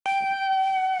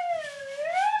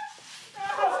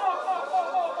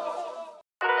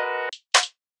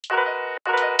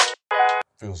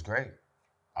Feels great.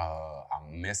 I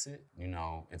miss it. You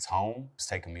know, it's home. It's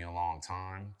taken me a long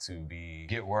time to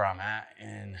get where I'm at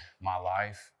in my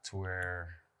life to where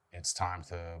it's time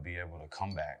to be able to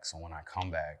come back. So when I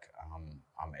come back,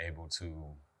 I'm able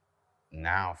to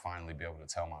now finally be able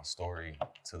to tell my story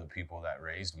to the people that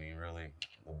raised me, really,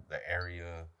 the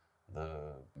area,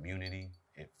 the community.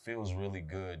 It feels really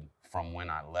good from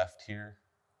when I left here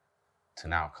to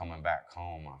now coming back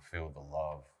home. I feel the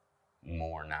love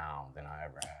more now than I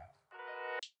ever have.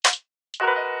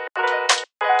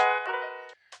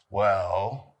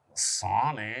 Well,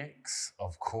 Sonics,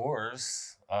 of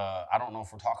course. I don't know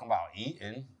if we're talking about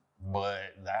eating,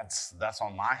 but that's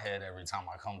on my head every time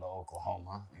I come to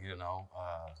Oklahoma. You know,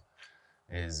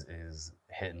 is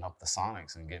hitting up the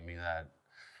Sonics and get me that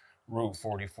Route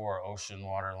 44 Ocean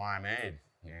Water Limeade.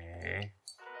 Yeah.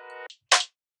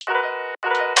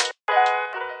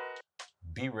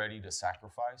 Be ready to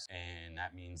sacrifice, and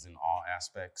that means in all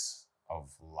aspects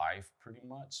of life, pretty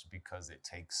much, because it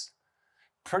takes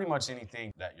pretty much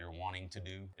anything that you're wanting to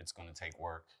do. It's going to take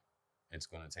work. It's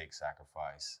going to take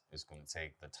sacrifice. It's going to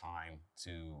take the time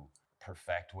to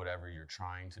perfect whatever you're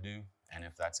trying to do. And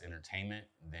if that's entertainment,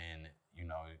 then, you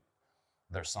know,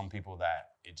 there's some people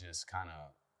that it just kind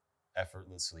of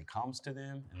effortlessly comes to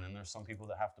them. And then there's some people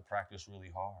that have to practice really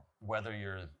hard. Whether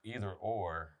you're either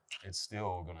or, it's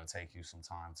still going to take you some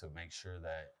time to make sure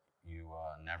that you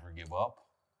never give up,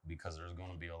 because there's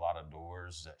going to be a lot of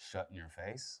doors that shut in your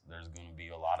face. There's going to be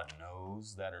a lot of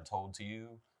no's that are told to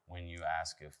you when you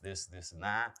ask if this, and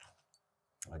that.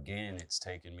 Again, it's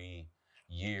taken me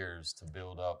years to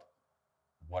build up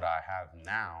what I have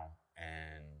now,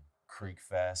 and Creek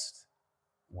Fest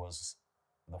was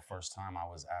the first time I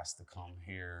was asked to come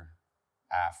here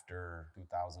after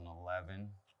 2011.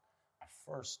 I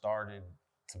first started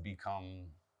to become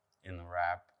in the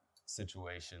rap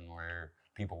situation where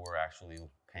people were actually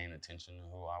paying attention to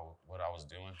what I was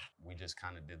doing. We just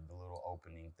kind of did the little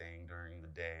opening thing during the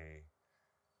day.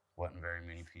 Wasn't very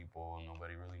many people, and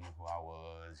nobody really knew who I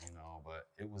was, you know, but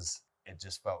it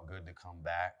just felt good to come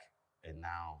back. And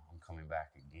now I'm coming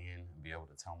back again and be able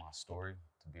to tell my story,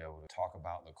 to be able to talk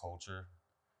about the culture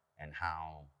and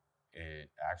how it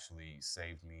actually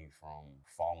saved me from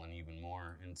falling even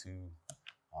more into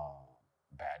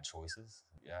bad choices.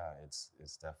 Yeah,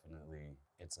 it's definitely,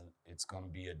 it's going to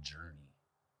be a journey.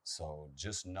 So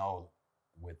just know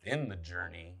within the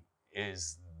journey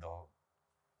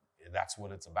that's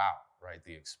what it's about, right?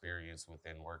 The experience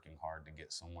within working hard to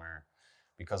get somewhere.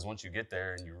 Because once you get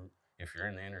there and if you're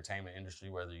in the entertainment industry,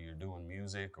 whether you're doing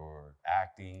music or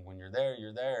acting, when you're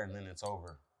there, and then it's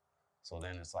over. So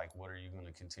then it's like, what are you going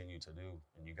to continue to do?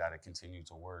 And you got to continue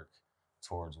to work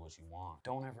towards what you want.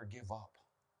 Don't ever give up,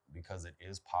 because it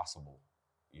is possible.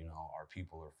 You know, our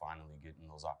people are finally getting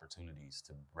those opportunities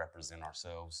to represent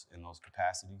ourselves in those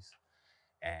capacities.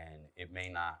 And it may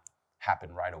not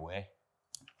happen right away,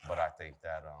 but I think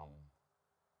that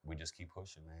we just keep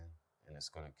pushing, man. And it's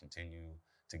going to continue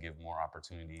to give more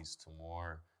opportunities to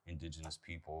more Indigenous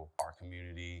people, our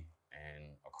community,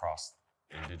 and across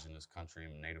Indigenous country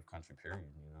and Native country,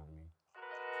 period. You know what I mean?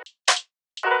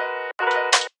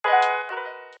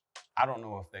 I don't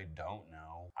know if they don't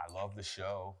know. I love the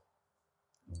show,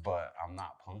 but I'm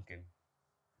not punking,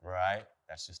 right?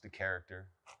 That's just a character.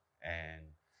 And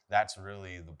that's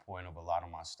really the point of a lot of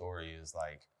my story, is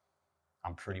like,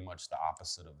 I'm pretty much the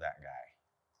opposite of that guy,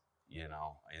 you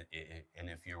know? And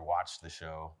if you watch the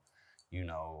show, you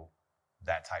know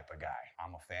that type of guy.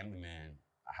 I'm a family man.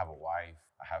 I have a wife.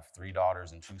 I have 3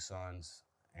 daughters and 2 sons.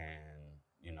 And,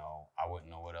 you know, I wouldn't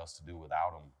know what else to do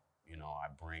without them. You know, I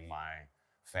bring my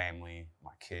family,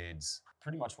 my kids,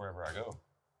 pretty much wherever I go.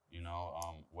 You know,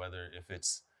 whether if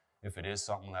it is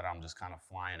something that I'm just kind of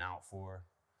flying out for,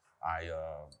 I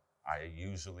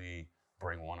usually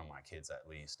bring one of my kids at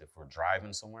least. If we're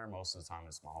driving somewhere, most of the time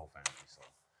it's my whole family. So,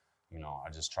 you know,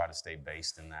 I just try to stay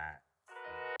based in that.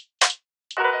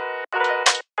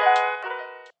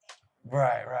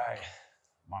 Right.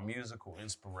 My musical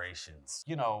inspirations.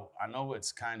 You know, I know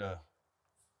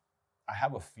I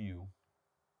have a few,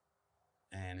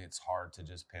 and it's hard to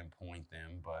just pinpoint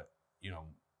them, but, you know,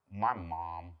 my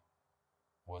mom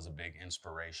was a big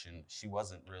inspiration. She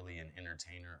wasn't really an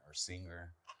entertainer or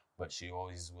singer, but she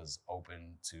always was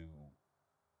open to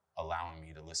allowing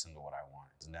me to listen to what I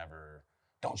wanted. It's never,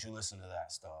 don't you listen to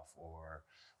that stuff, or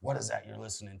what is that you're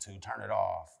listening to? Turn it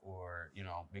off. Or, you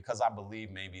know, because I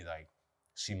believe maybe like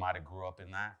she might have grew up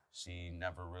in that. She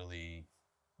never really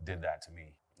did that to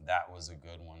me. That was a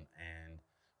good one. And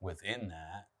within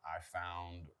that, I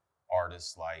found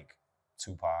artists like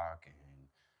Tupac and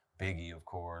Biggie, of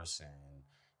course, and,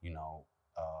 you know,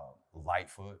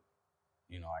 Lightfoot,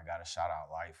 I got to shout out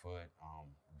Lightfoot,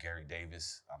 Gary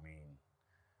Davis. I mean,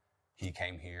 he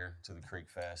came here to the Creek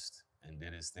Fest and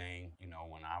did his thing.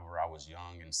 Whenever I was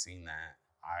young and seen that,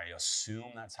 I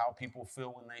assume that's how people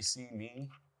feel when they see me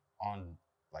on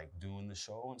like doing the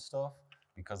show and stuff,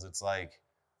 because it's like,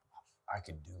 I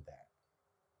could do that.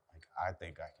 Like, I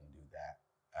think I can do that.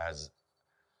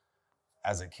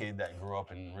 As a kid that grew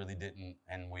up and really didn't,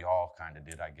 and we all kind of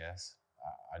did, I guess.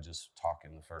 I just talk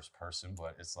in the first person,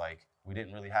 but it's like we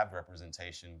didn't really have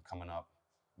representation coming up,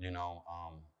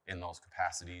 in those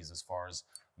capacities as far as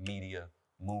media,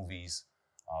 movies,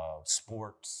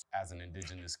 sports. As an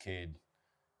indigenous kid,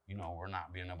 we're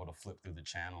not being able to flip through the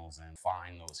channels and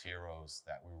find those heroes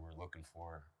that we were looking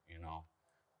for,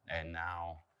 And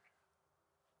now,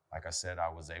 like I said, I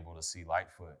was able to see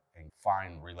Lightfoot and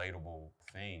find relatable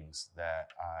things that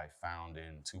I found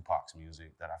in Tupac's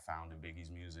music, that I found in Biggie's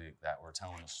music, that were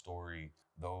telling a story.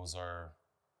 Those are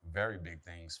very big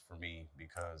things for me,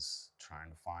 because trying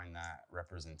to find that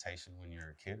representation when you're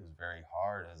a kid is very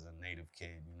hard as a Native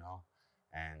kid,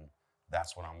 And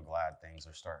that's what I'm glad things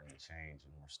are starting to change,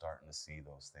 and we're starting to see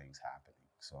those things happening.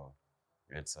 So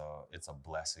it's a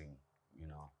blessing,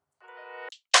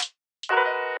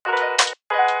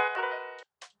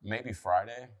 Maybe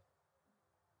Friday.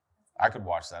 I could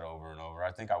watch that over and over.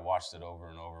 I think I watched it over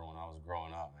and over when I was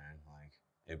growing up, man. Like,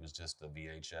 it was just a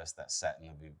VHS that sat in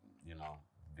the,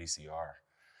 VCR.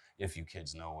 If you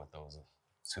kids know what those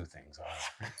two things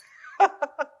are.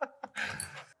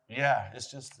 Yeah,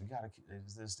 it's just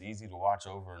easy to watch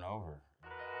over and over.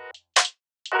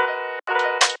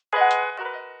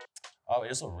 Oh,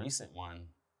 it's a recent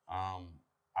one.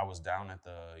 I was down at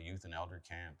the youth and elder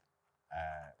camp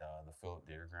at the Philip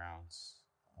Deer Grounds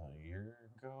a year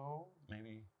ago,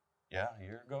 maybe. Yeah, a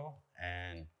year ago.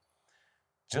 And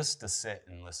just to sit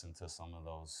and listen to some of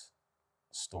those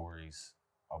stories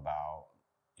about,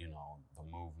 the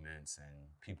movements and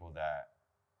people that,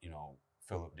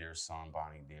 Philip Deer's son,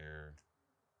 Bonnie Deer,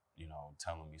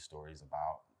 telling me stories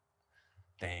about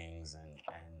things, and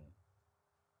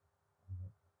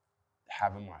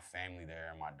having my family there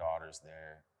and my daughters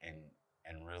there,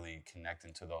 and really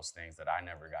connecting to those things that I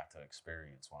never got to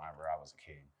experience whenever I was a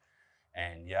kid.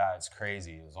 And yeah, it's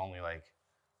crazy. It was only like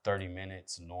 30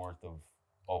 minutes north of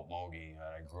Okmulgee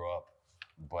that I grew up,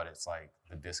 but it's like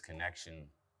the disconnection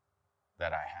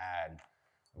that I had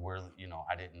where,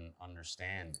 I didn't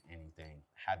understand anything.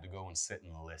 Had to go and sit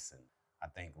and listen. I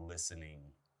think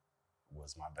listening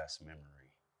was my best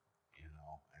memory,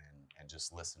 and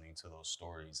just listening to those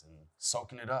stories and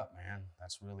soaking it up, man.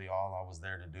 That's really all I was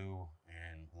there to do,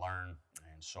 and learn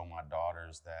and show my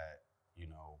daughters that,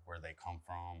 where they come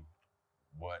from,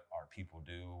 what our people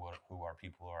do, who our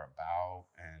people are about,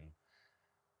 and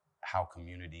how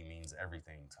community means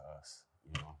everything to us,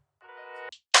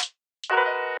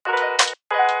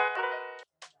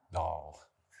 Oh,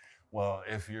 well,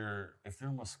 if you're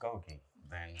Muskogee,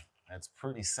 then it's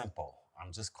pretty simple.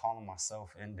 I'm just calling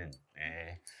myself Indian.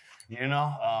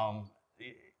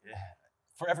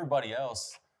 For everybody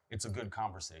else, it's a good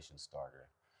conversation starter.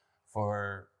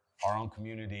 For our own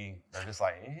community, they're just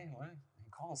like, hey, what?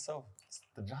 You call himself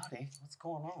the Joddi? What's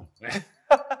going on?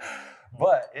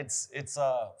 But it's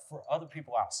for other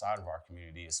people outside of our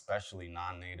community, especially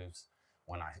non-natives,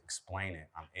 when I explain it,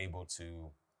 I'm able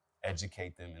to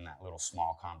educate them in that little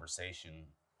small conversation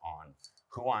on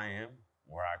who I am,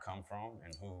 where I come from,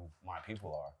 and who my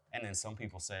people are. And then some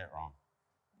people say it wrong.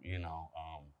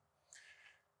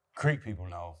 Creek people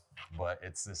know, but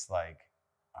it's this like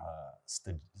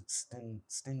Sten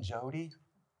Joddi,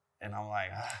 and I'm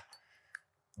like,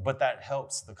 but that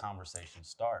helps the conversation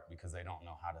start because they don't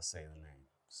know how to say the name.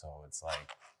 So it's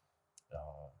like,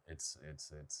 it's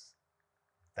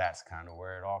that's kind of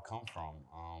where it all come from.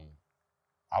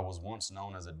 I was once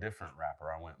known as a different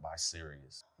rapper. I went by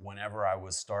Serious. Whenever I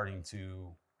was starting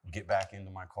to get back into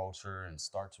my culture and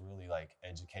start to really like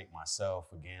educate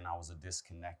myself again, I was a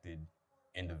disconnected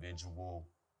individual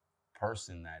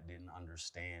person that didn't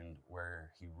understand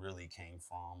where he really came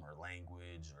from, or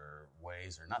language, or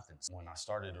ways, or nothing. So when I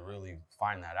started to really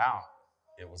find that out,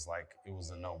 it was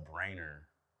a no-brainer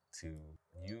to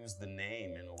use the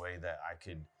name in a way that I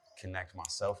could connect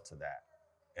myself to that.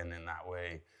 And then that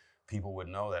way people would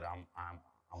know that I'm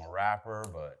a rapper,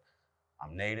 but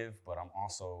I'm Native, but I'm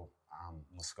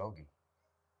Muskogee.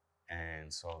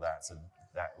 And so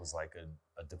that was like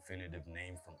a definitive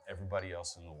name from everybody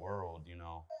else in the world,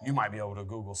 You might be able to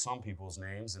Google some people's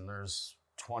names, and there's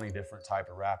 20 different type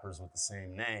of rappers with the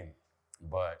same name.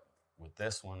 But with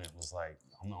this one, it was like,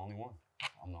 I'm the only one.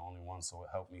 I'm the only one, so it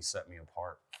helped me set me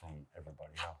apart from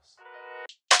everybody else.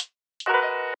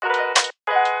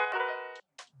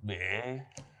 Yeah.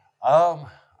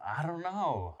 I don't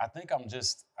know. I think I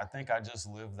just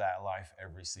live that life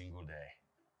every single day.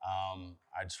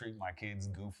 I treat my kids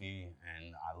goofy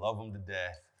and I love them to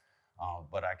death.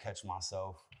 But I catch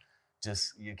myself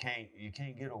just you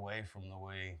can't get away from the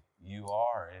way you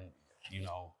are and you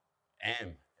know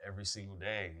am every single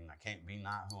day, and I can't be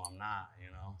not who I'm not.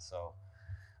 So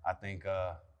I think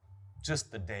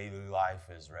just the daily life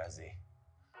is resi.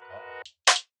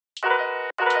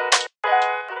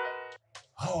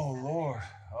 Oh Lord,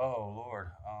 oh Lord.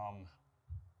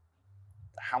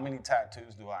 How many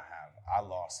tattoos do I have? I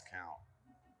lost count.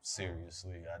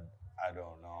 Seriously, I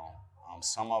don't know.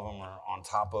 Some of them are on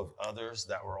top of others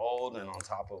that were old, and on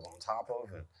top of,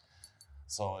 and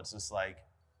so it's just like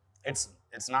it's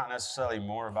not necessarily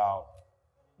more about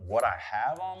what I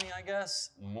have on me, I guess,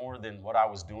 more than what I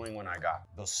was doing when I got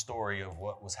the story of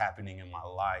what was happening in my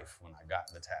life when I got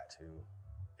the tattoo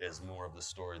is more of the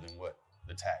story than what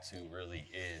the tattoo really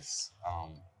is.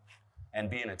 And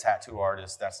being a tattoo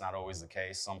artist, that's not always the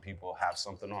case. Some people have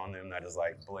something on them that is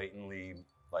like blatantly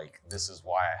like, this is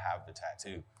why I have the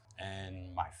tattoo.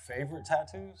 And my favorite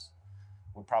tattoos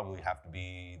would probably have to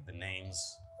be the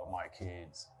names of my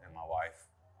kids and my wife.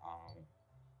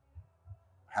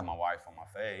 Had my wife on my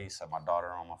face, had my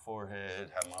daughter on my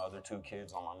forehead, had my other two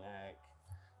kids on my neck.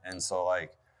 And so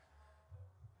like,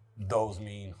 those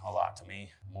mean a lot to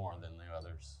me more than the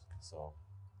others. So,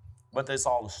 but it's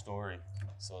all a story.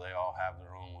 So they all have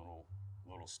their own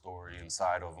little story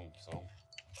inside of them. So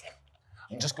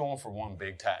I'm just going for one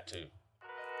big tattoo.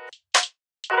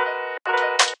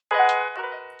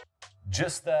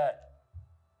 Just that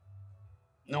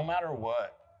no matter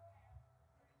what,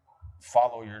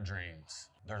 follow your dreams.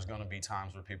 There's going to be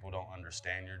times where people don't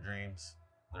understand your dreams.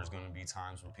 There's going to be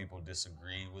times where people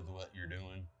disagree with what you're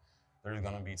doing. There's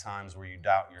going to be times where you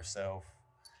doubt yourself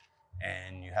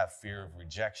and you have fear of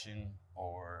rejection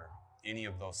or any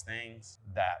of those things.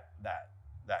 That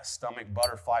stomach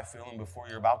butterfly feeling before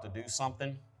you're about to do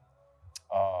something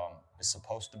is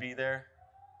supposed to be there,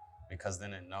 because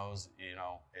then it knows,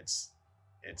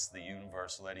 it's the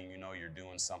universe letting you know you're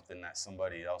doing something that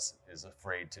somebody else is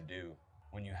afraid to do.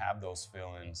 When you have those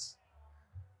feelings,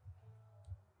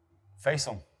 face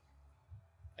them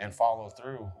and follow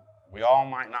through. We all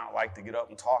might not like to get up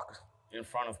and talk in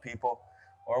front of people,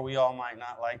 or we all might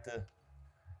not like to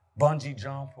bungee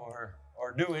jump or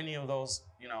do any of those,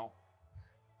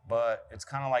 but it's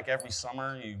kind of like every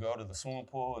summer you go to the swimming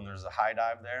pool and there's a high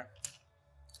dive there.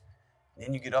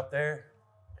 Then you get up there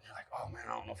and you're like, oh man,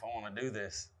 I don't know if I want to do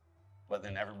this. But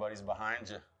then everybody's behind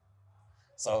you.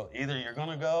 So either you're going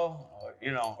to go, or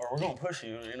we're going to push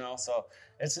you, So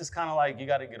it's just kind of like you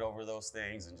got to get over those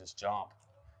things and just jump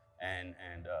and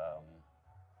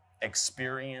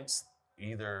experience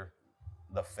either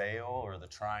the fail or the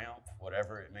triumph,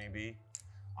 whatever it may be.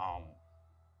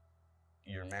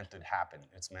 You're meant to happen.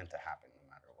 It's meant to happen no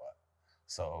matter what.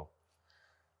 So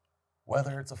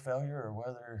whether it's a failure or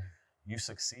whether you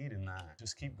succeed in that,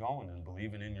 just keep going and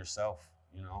believing in yourself,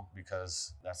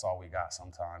 because that's all we got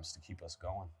sometimes to keep us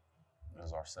going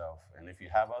is ourselves. And if you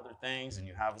have other things and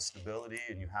you have a stability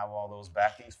and you have all those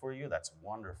backings for you, that's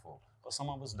wonderful. But some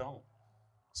of us don't.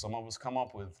 Some of us come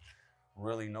up with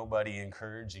really nobody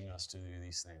encouraging us to do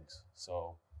these things.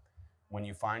 So when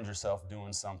you find yourself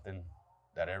doing something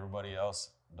that everybody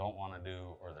else don't want to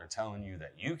do, or they're telling you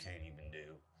that you can't even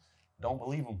do, don't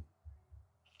believe them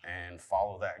and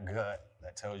follow that gut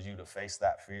that tells you to face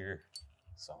that fear.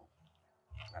 So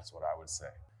that's what I would say.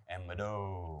 And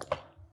Mado.